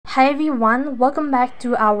Hi everyone, welcome back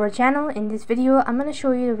to our channel. In this video, I'm going to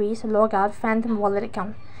show you the ways to log out Phantom Wallet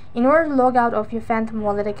account. In order to log out of your Phantom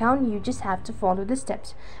Wallet account, you just have to follow the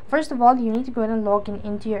steps. First of all, you need to go ahead and log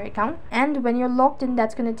into your account, and when you're logged in,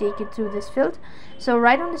 that's going to take you to this field. So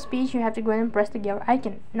right on this page, you have to go ahead and press the gear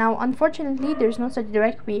icon. Now unfortunately, there's no such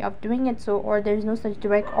direct way of doing it, or there's no such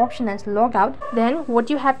direct option as log out. Then what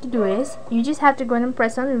you have to do is you just have to go ahead and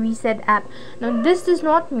press on reset app. Now this does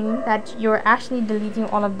not mean that you're actually deleting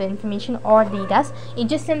all of the information or data. It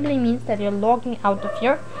just simply means that you're logging out of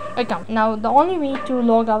your account. Now the only way to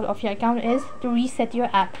log out of your account is to reset your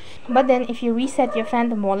app. But then if you reset your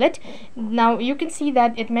Phantom Wallet, now you can see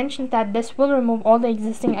that it mentions that this will remove all the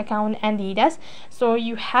existing account and data. So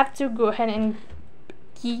you have to go ahead and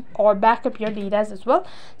keep or back up your data as well.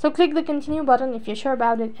 So click the continue button if you're sure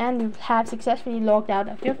about it, and you have successfully logged out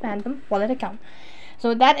of your Phantom Wallet account.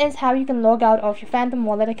 So that is how you can log out of your Phantom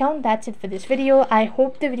Wallet account. That's it for this video. I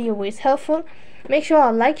hope the video was helpful. Make sure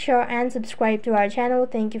to like, share and subscribe to our channel.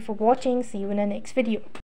 Thank you for watching. See you in the next video.